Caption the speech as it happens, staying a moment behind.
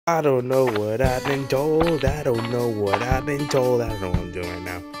I don't know what I've been told. I don't know what I've been told. I don't know what I'm doing right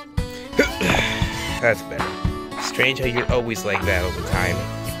now. That's better. Strange how you're always like that all the time.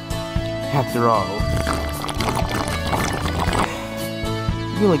 After all,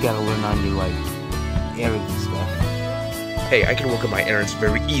 you really gotta learn on your, errands and stuff. Hey, I can work on my errands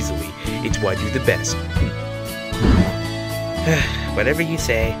very easily. It's what I do the best. Whatever you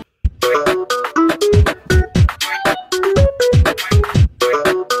say.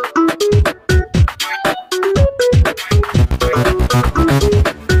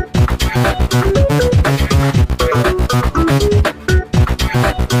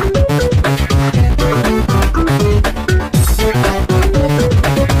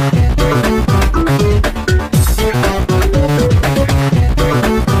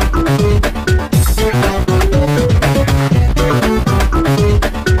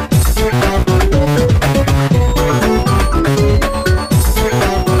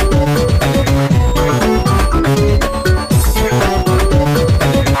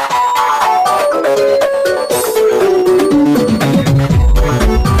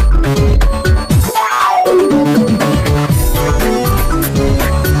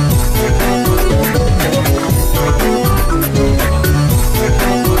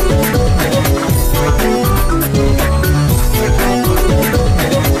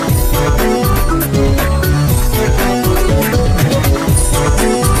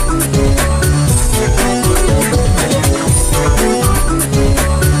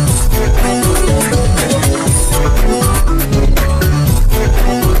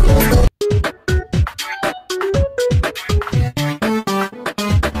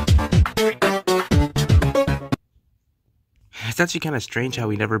 It's actually kind of strange how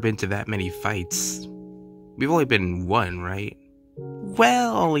we've never been to that many fights. We've only been one, right?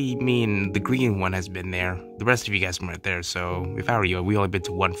 Well, I mean, the green one has been there. The rest of you guys weren't there, so if I were you, we only been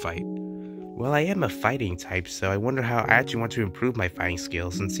to one fight. Well, I am a fighting type, so I wonder how I actually want to improve my fighting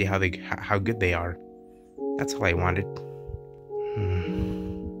skills and see how good they are. That's all I wanted.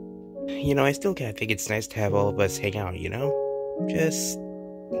 You know, I still kind of think it's nice to have all of us hang out, you know? Just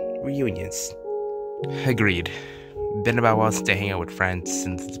reunions. Agreed. Been about once to hang out with friends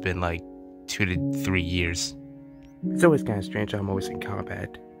since it's been like 2 to 3 years. It's always kind of strange how I'm always in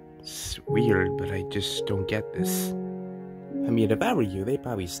combat. It's weird, but I just don't get this. I mean, if I were you, they'd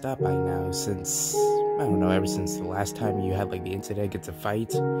probably stop by now since, I don't know, ever since the last time you had like the incident against a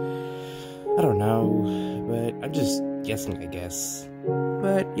fight. I don't know, but I'm just guessing, I guess.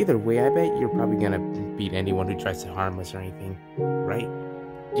 But either way, I bet you're probably gonna beat anyone who tries to harm us or anything, right?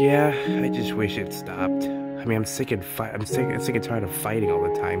 Yeah, I just wish it stopped. I mean, I'm sick and tired of fighting all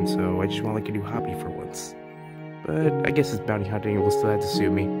the time, so I just want like a new hobby for once. But I guess it's bounty hunting will still have to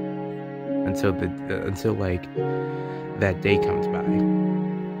suit me until like that day comes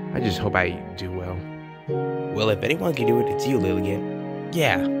by. I just hope I do well. Well, if anyone can do it, it's you, Lilligant.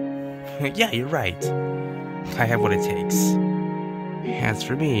 Yeah, yeah, you're right. I have what it takes. As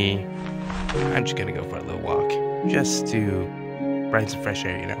for me, I'm just gonna go for a little walk, just to breathe some fresh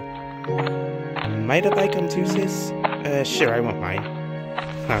air, you know. Mind if I come too, sis? Sure, I won't mind.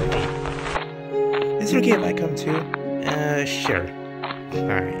 Alright. Is it okay if I come too? Sure.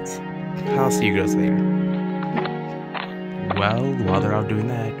 Alright. I'll see you girls later. Well, while they're out doing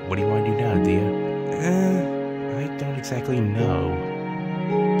that, what do you want to do now, dear? I don't exactly know.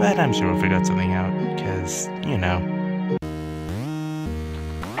 But I'm sure we'll figure out something out, because, you know.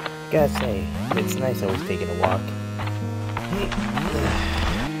 Gotta say, it's nice always taking a walk.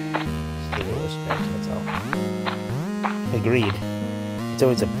 That's all. Agreed. It's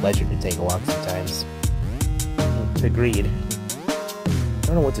always a pleasure to take a walk sometimes. Agreed. I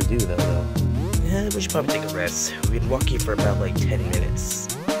don't know what to do though. Yeah, we should probably take a rest. We've been walking for about like 10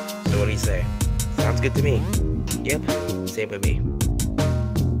 minutes. So what do you say? Sounds good to me. Yep, same with me.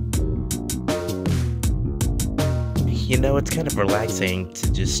 You know, it's kind of relaxing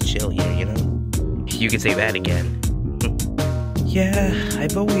to just chill here, you know? You can say that again. Yeah,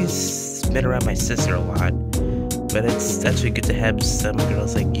 I've always been around my sister a lot, but it's actually good to have some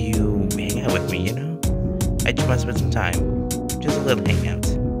girls like you hang out with me, you know? I just want to spend some time. Just a little hangout.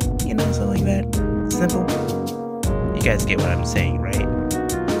 You know, something like that. Simple. You guys get what I'm saying, right?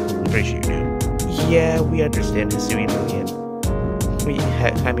 I'm pretty sure you do. Yeah, we understand Hisuian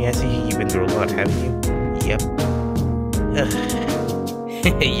Lilligant. I mean, I see you've been through a lot, haven't you? Yep.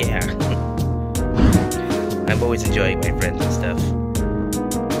 Yeah. I'm always enjoying my friends and stuff.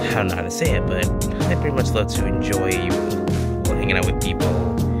 I don't know how to say it, but I pretty much love to enjoy hanging out with people.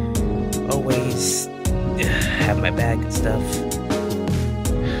 Always have my back and stuff.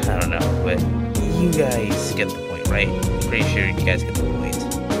 I don't know, but you guys get the point, right? Pretty sure you guys get the point.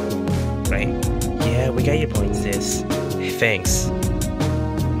 right? Yeah, we got your point, sis. Thanks.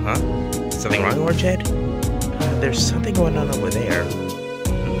 Huh? Something wrong, Warhead? There's something going on over there.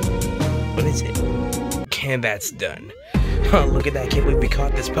 What is it? And that's done. Oh, look at that, can't believe we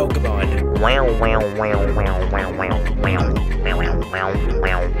caught this Pokemon.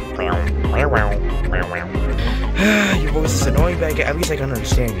 Your voice is annoying, but at least I can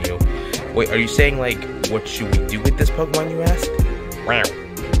understand you. Wait, are you saying, like, what should we do with this Pokemon, you asked?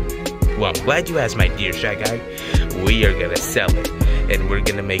 Well, I'm glad you asked, my dear Shy Guy. We are gonna sell it, and we're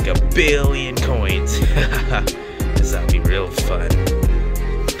gonna make 1 billion coins. This'll be real fun.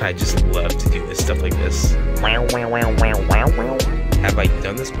 I just love to do this stuff like this. Have I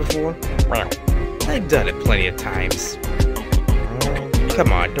done this before? I've done it plenty of times.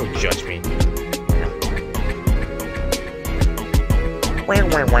 Come on, don't judge me.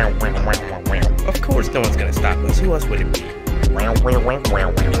 Of course, no one's gonna stop us. Who else would it be?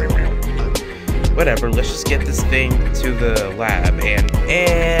 Whatever, let's just get this thing to the lab,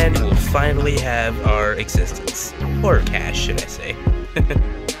 and we'll finally have our existence. Or cash, should I say.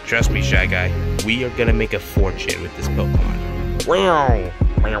 Trust me, Shy Guy, we are gonna make a fortune with this Pokemon.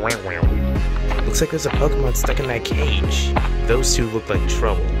 Looks like there's a Pokemon stuck in that cage. Those two look like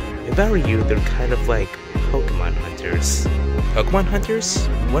trouble. If I were you, they're kind of like Pokemon hunters. Pokemon hunters?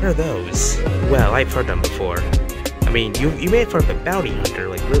 What are those? Well, I've heard them before. I mean, you may have heard of a bounty hunter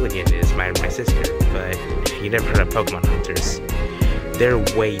like Lilligant is, my sister, but you never heard of Pokemon hunters. They're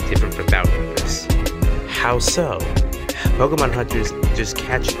way different from bounty hunters. How so? Pokemon hunters just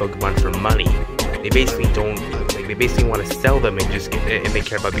catch Pokemon for money. They basically they basically want to sell them and they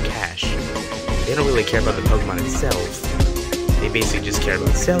care about the cash. They don't really care about the Pokemon itself. They basically just care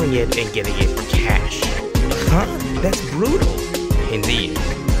about selling it and getting it for cash. Huh? That's brutal. Indeed.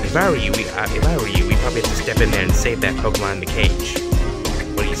 If I were you, we probably have to step in there and save that Pokemon in the cage.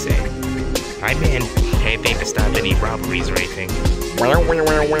 What do you say? I'm in. Anything to stop any robberies or anything.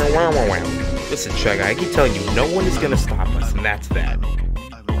 Listen, Shy Guy, I keep telling you, no one is gonna stop us, and that's that.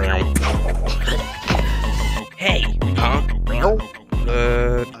 Hey, huh?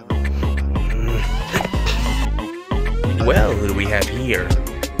 Well, who do we have here?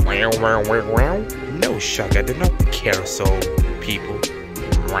 No, Shy Guy, they're not the carousel people.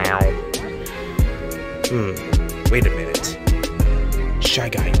 Wait a minute. Shy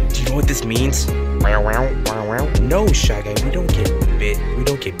Guy, do you know what this means? No, Shy Guy, we don't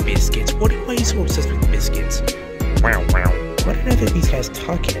get biscuits. Why are you so obsessed with biscuits? What are none of these guys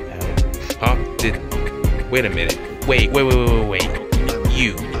talking about? Huh? Wait a minute. Wait.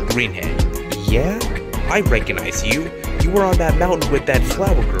 You, Greenhead. Yeah? I recognize you. You were on that mountain with that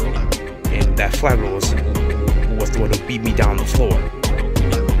flower girl. And that flower girl was the one who beat me down on the floor.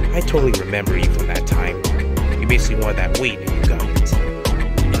 I totally remember you from that time. You basically wanted that weight and you got it.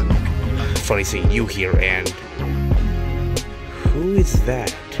 Funny seeing you here, and... Who is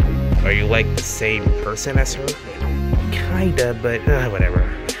that? Are you like the same person as her? Kinda, but whatever.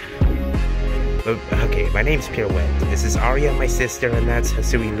 Okay, my name's Pirouette. This is Arya, my sister, and that's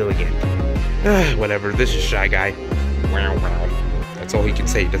Hisuian Lilligant. Whatever, this is Shy Guy. Wow. That's all he can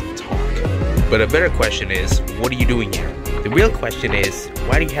say, he doesn't talk. But a better question is, what are you doing here? The real question is,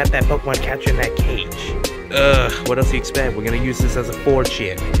 why do you have that Pokemon captured in that cage? What else do you expect? We're gonna use this as a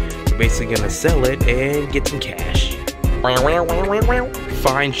fortune. We're basically gonna sell it and get some cash.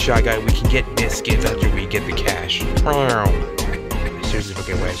 Fine, Shy Guy, we can get biscuits after we get the cash. I seriously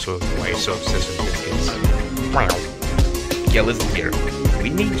forget why you're so obsessed with biscuits. Yeah, listen here. We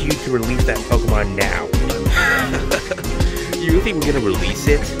need you to release that Pokemon now. You think we're gonna release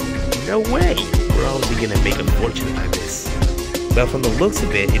it? No way! We're obviously gonna make a fortune out of this. But from the looks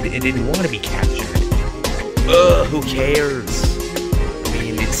of it, it didn't want to be captured. Ugh, who cares?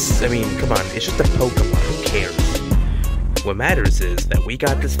 I mean, come on, it's just a Pokemon, who cares? What matters is that we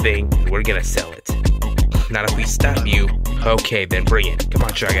got this thing, and we're gonna sell it. Not if we stop you. Okay, then bring it. Come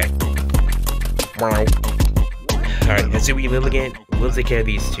on, Shy Guy. Alright, Hisuian Lilligant, we'll take care of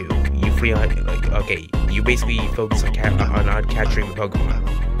these two. You free on, you basically focus on capturing the Pokemon.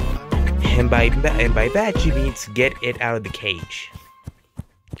 And by that, she means get it out of the cage.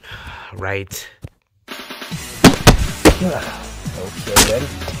 Right. Okay, then.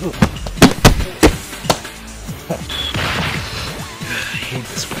 I hate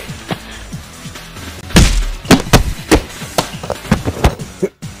this way.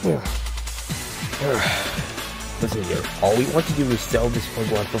 Listen here, all we want to do is sell this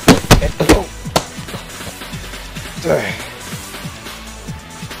Pokemon for free.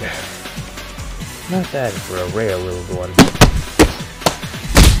 Not bad for a rare little one.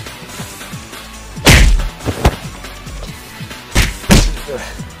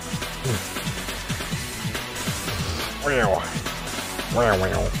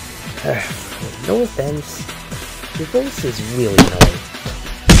 No offense, your voice is really annoying.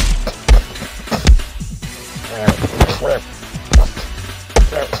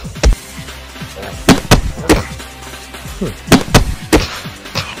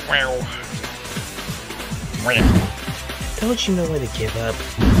 Don't you know when to give up?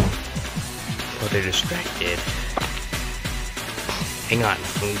 Well, they're distracted. Hang on,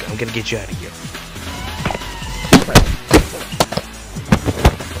 I'm gonna get you out of here.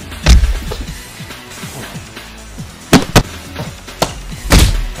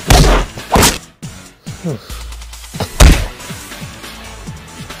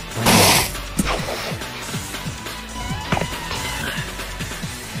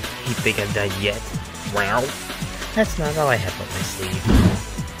 You think I'm done yet? Well, that's not all I have up my sleeve.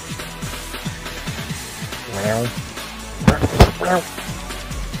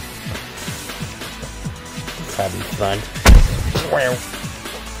 It's having fun.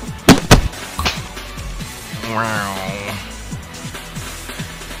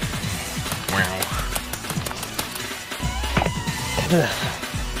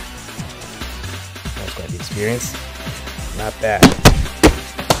 That's quite the experience. Not bad.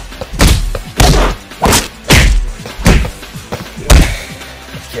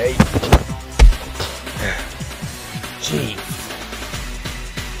 Okay. Gee.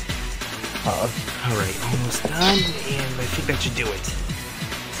 Alright, almost done, and I think that should do it.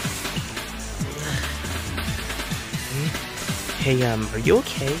 Hey, are you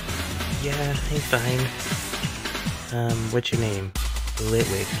okay? Yeah, I'm fine. What's your name?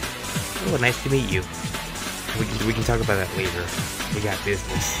 Litwick. Oh, nice to meet you. We can talk about that later. We got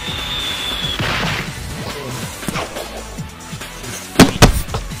business.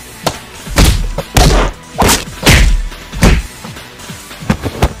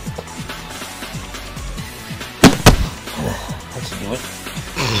 That should do it.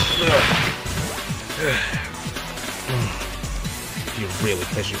 You're really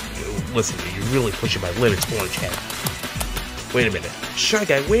pushing. Listen, you're really pushing my limits, orange head. Wait a minute. Shy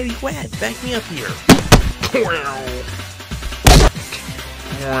Guy, where are you at? Back me up here.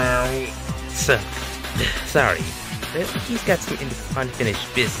 So, sorry. He's got some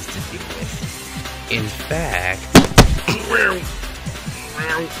unfinished business to deal with. In fact...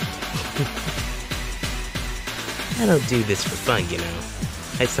 I don't do this for fun, you know.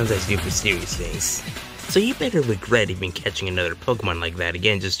 I sometimes do for serious things. So you better regret even catching another Pokemon like that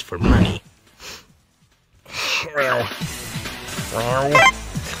again just for money.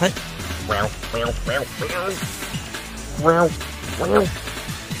 What?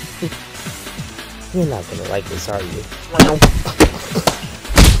 You're not gonna like this, are you?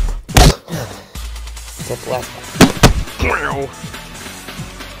 Except last time.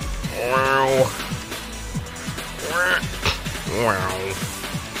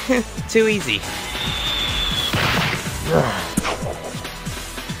 Too easy.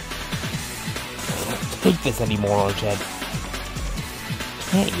 Can't take this anymore, Orange Head.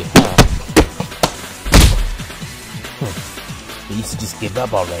 Can't you, huh? You used to just give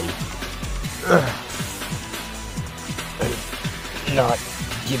up already. Not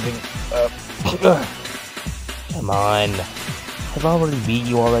giving up. Come on. I've already beat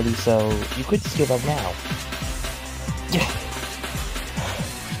you already, so you could just give up now.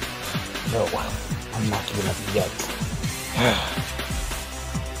 No, I'm not giving up yet.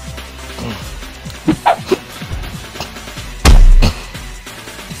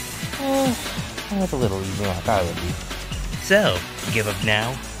 That was a little easier than I thought it would be. So, you give up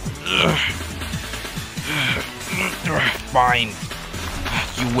now? Fine.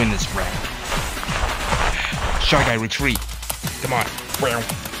 You win this round. Shy Guy, retreat. Come on.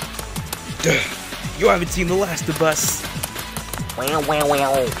 You haven't seen the last of us.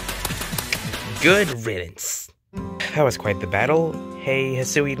 Good riddance. That was quite the battle. Hey,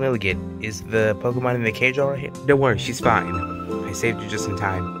 Hisuian Lilligant, is the Pokemon in the cage alright? Don't worry, she's fine. I saved you just in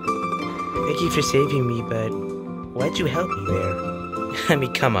time. Thank you for saving me, but why'd you help me there? I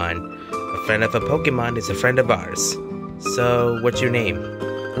mean, come on. A friend of a Pokemon is a friend of ours. So, what's your name?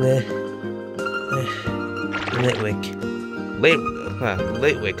 Litwick.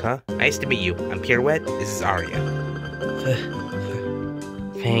 Litwick, huh? Nice to meet you. I'm Pirouette. This is Aria.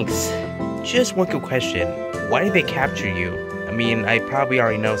 Thanks. Just one quick question. Why did they capture you? I mean, I probably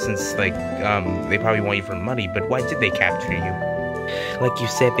already know since, like, they probably want you for money, but why did they capture you? Like you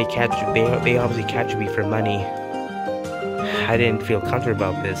said, they obviously captured me for money. I didn't feel comfortable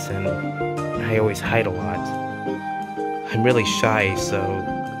about this, and I always hide a lot. I'm really shy, so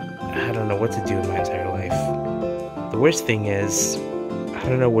I don't know what to do in my entire life. The worst thing is, I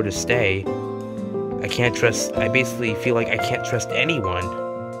don't know where to stay. I basically feel like I can't trust anyone.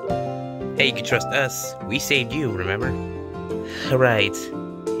 Hey, you can trust us. We saved you, remember? Right.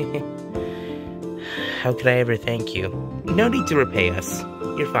 How could I ever thank you? No need to repay us.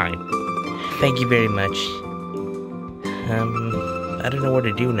 You're fine. Thank you very much. I don't know what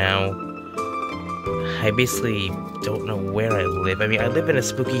to do now. I basically don't know where I live. I mean, I live in a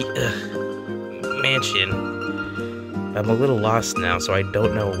spooky mansion. I'm a little lost now, so I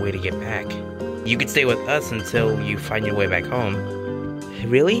don't know a way to get back. You could stay with us until you find your way back home.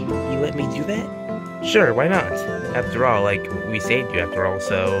 Really? You let me do that? Sure, why not? After all, like, we saved you after all,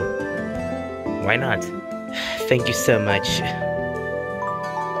 so... why not? Thank you so much.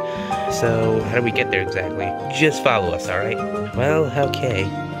 So, how do we get there exactly? Just follow us, alright? Well, okay.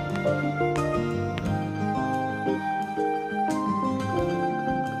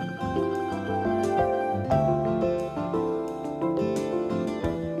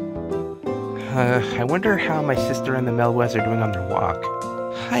 I wonder how my sister and the Meloettas are doing on their walk.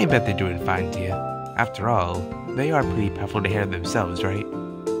 I bet they're doing fine, dear. After all, they are pretty powerful to handle themselves, right?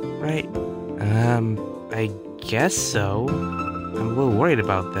 Right? I guess so. I'm a little worried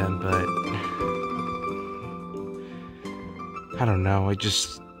about them, but... I don't know, I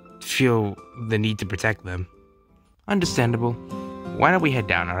just feel the need to protect them. Understandable. Why don't we head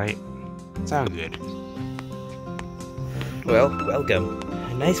down, alright? Sounds good. Well, welcome.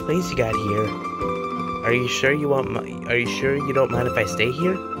 A nice place you got here. Are you sure you don't mind if I stay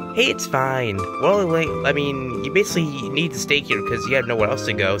here? Hey, it's fine. Well, like, I mean, you basically need to stay here because you have nowhere else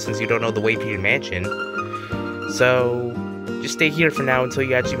to go since you don't know the way to your mansion. So, just stay here for now until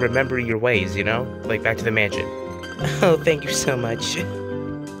you actually remember your ways, you know? Like, back to the mansion. Oh, thank you so much.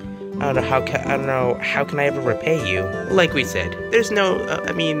 I don't know, how can I ever repay you? Like we said, there's no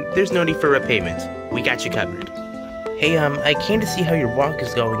need for repayment. We got you covered. Hey, I came to see how your walk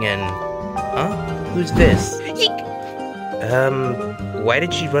is going and... Huh? Who's this? Yeek! Why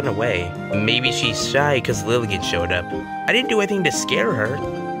did she run away? Maybe she's shy because Lilligant showed up. I didn't do anything to scare her.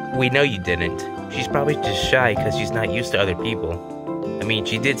 We know you didn't. She's probably just shy because she's not used to other people. I mean,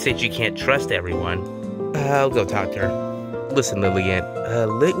 she did say she can't trust everyone. I'll go talk to her. Listen, Lilligant,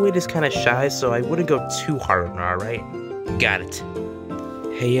 Litwick is kind of shy, so I wouldn't go too hard on her, alright? Got it.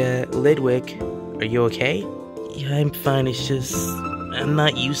 Hey, Litwick, are you okay? Yeah, I'm fine, it's just... I'm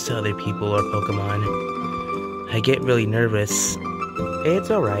not used to other people or Pokemon. I get really nervous. Hey, it's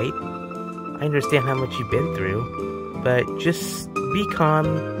alright. I understand how much you've been through. But just be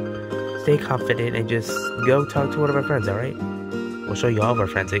calm, stay confident, and just go talk to one of our friends, alright? We'll show you all of our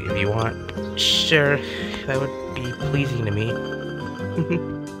friends if you want. Sure, that would be pleasing to me.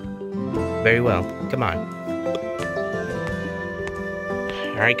 Very well, come on.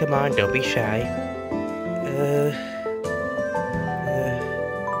 Alright, come on, don't be shy.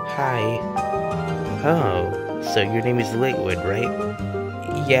 Hi. Oh, so your name is Litwick, right?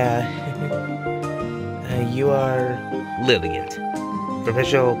 Yeah. You are Lilligant,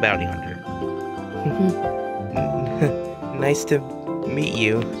 professional bounty hunter. Nice to meet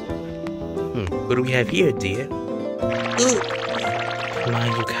you. What do we have here, dear? Ooh. Come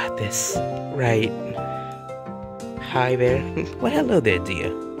on, you got this. Right. Hi there. Well, hello there,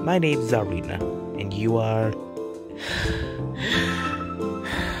 dear. My name's Zarina, and you are...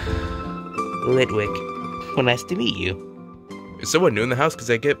 Litwick. Well, nice to meet you. Is someone new in the house?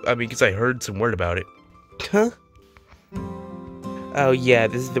 Because I heard some word about it. Huh? Oh yeah,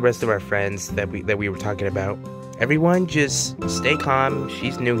 this is the rest of our friends that we were talking about. Everyone just stay calm.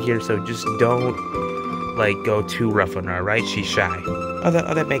 She's new here, so just don't, like, go too rough on her, right? She's shy. Oh,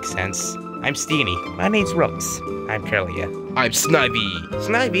 that makes sense. I'm Steenie. My name's Rose. I'm Carlia. I'm Snivy.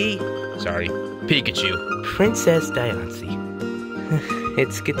 Snivy! Sorry. Pikachu. Princess Diancie.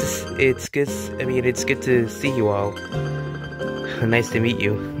 It's good to see you all. Nice to meet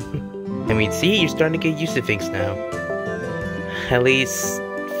you. I mean, see, you're starting to get used to things now. At least,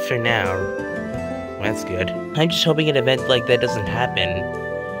 for now. That's good. I'm just hoping an event like that doesn't happen.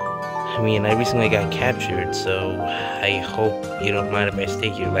 I mean, I recently got captured, so I hope you don't mind if I stay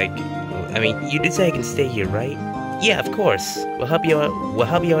here. Like, I mean, you did say I can stay here, right? Yeah, of course. We'll help you out. We'll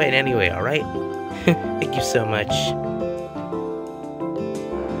help you out in any way, all right? Thank you so much.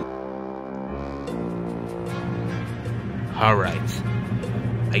 All right.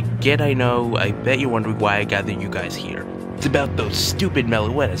 I know. I bet you're wondering why I gathered you guys here. It's about those stupid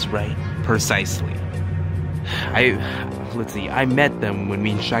Meloettas, right? Precisely. Let's see, I met them when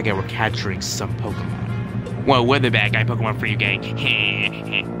me and Saga were capturing some Pokemon. Well, we're the bad guy Pokemon for you, gang.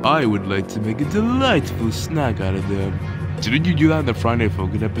 I would like to make a delightful snack out of them. Didn't you do that in the Friday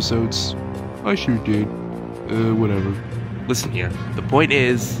Focus episodes? I sure did. Whatever. Listen here, the point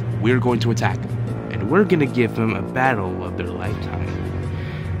is, we're going to attack them, and we're gonna give them a battle of their lifetime.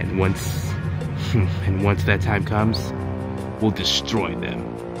 And once that time comes, we'll destroy them.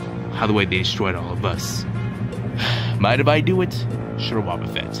 How the way they destroyed all of us. Mind if I do it? Sure, Wobba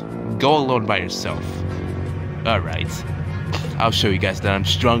Fett. Go alone by yourself. Alright. I'll show you guys that I'm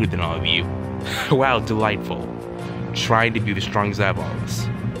stronger than all of you. Wow, delightful. Trying to be the strongest out of all of us.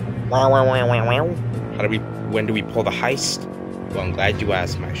 When do we pull the heist? Well, I'm glad you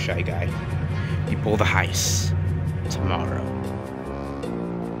asked, my shy guy. We pull the heist tomorrow.